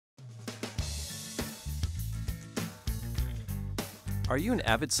Are you an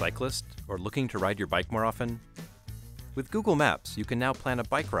avid cyclist or looking to ride your bike more often? With Google Maps, you can now plan a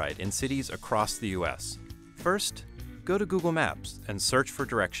bike ride in cities across the US. First, go to Google Maps and search for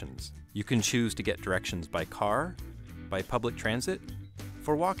directions. You can choose to get directions by car, by public transit,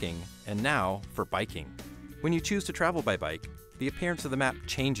 for walking, and now for biking. When you choose to travel by bike, the appearance of the map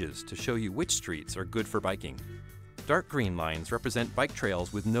changes to show you which streets are good for biking. Dark green lines represent bike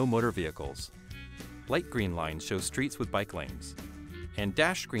trails with no motor vehicles. Light green lines show streets with bike lanes. And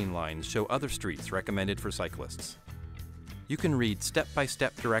dashed green lines show other streets recommended for cyclists. You can read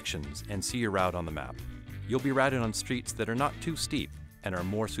step-by-step directions and see your route on the map. You'll be routed on streets that are not too steep and are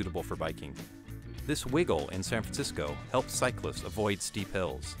more suitable for biking. This wiggle in San Francisco helps cyclists avoid steep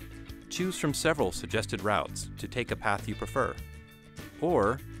hills. Choose from several suggested routes to take a path you prefer.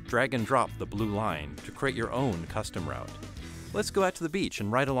 Or drag and drop the blue line to create your own custom route. Let's go out to the beach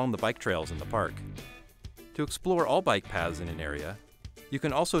and ride along the bike trails in the park. To explore all bike paths in an area, you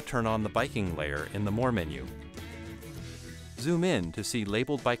can also turn on the biking layer in the More menu. Zoom in to see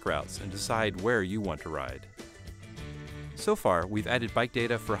labeled bike routes and decide where you want to ride. So far, we've added bike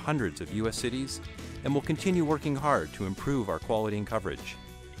data for hundreds of US cities and will continue working hard to improve our quality and coverage.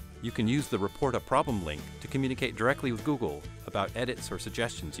 You can use the Report a Problem link to communicate directly with Google about edits or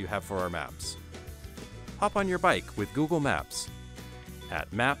suggestions you have for our maps. Hop on your bike with Google Maps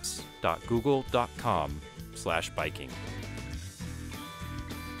at maps.google.com/biking.